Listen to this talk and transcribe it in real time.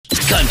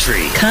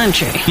Country.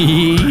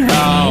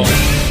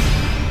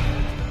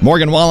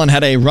 Morgan Wallen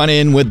had a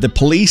run-in with the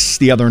police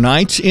the other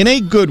night. In a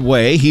good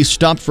way, he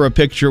stopped for a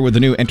picture with the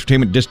new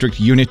Entertainment District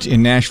unit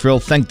in Nashville,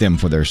 thanked them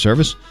for their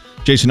service.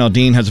 Jason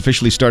Aldean has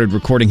officially started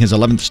recording his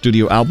 11th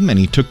studio album, and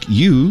he took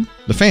you,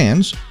 the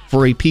fans,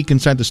 for a peek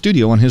inside the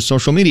studio on his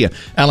social media.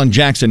 Alan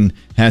Jackson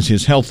has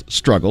his health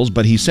struggles,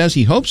 but he says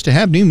he hopes to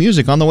have new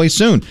music on the way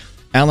soon.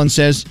 Alan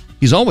says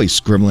he's always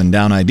scribbling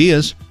down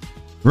ideas.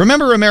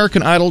 Remember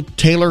American Idol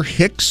Taylor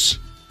Hicks?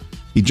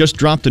 He just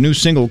dropped a new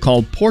single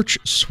called Porch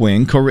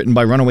Swing, co-written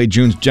by Runaway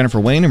June's Jennifer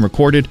Wayne and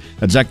recorded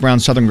at Zac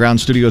Brown's Southern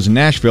Ground Studios in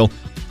Nashville.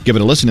 Give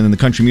it a listen in the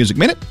Country Music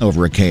Minute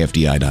over at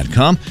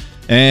KFDI.com.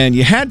 And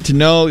you had to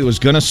know it was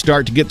going to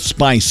start to get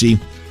spicy,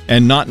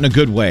 and not in a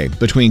good way,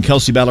 between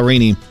Kelsea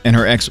Ballerini and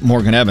her ex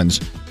Morgan Evans.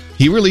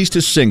 He released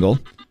his single.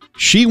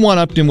 She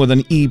one-upped him with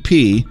an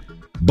EP,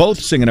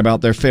 both singing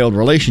about their failed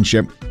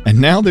relationship.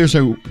 And now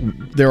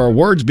there are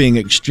words being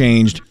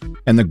exchanged,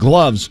 and the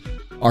gloves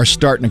are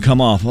starting to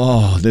come off.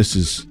 Oh, this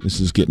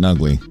is getting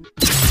ugly.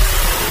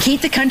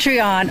 Keep the country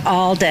on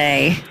all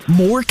day.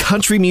 More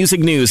country music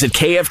news at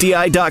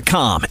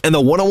KFDI.com and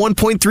the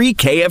 101.3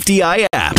 KFDI app.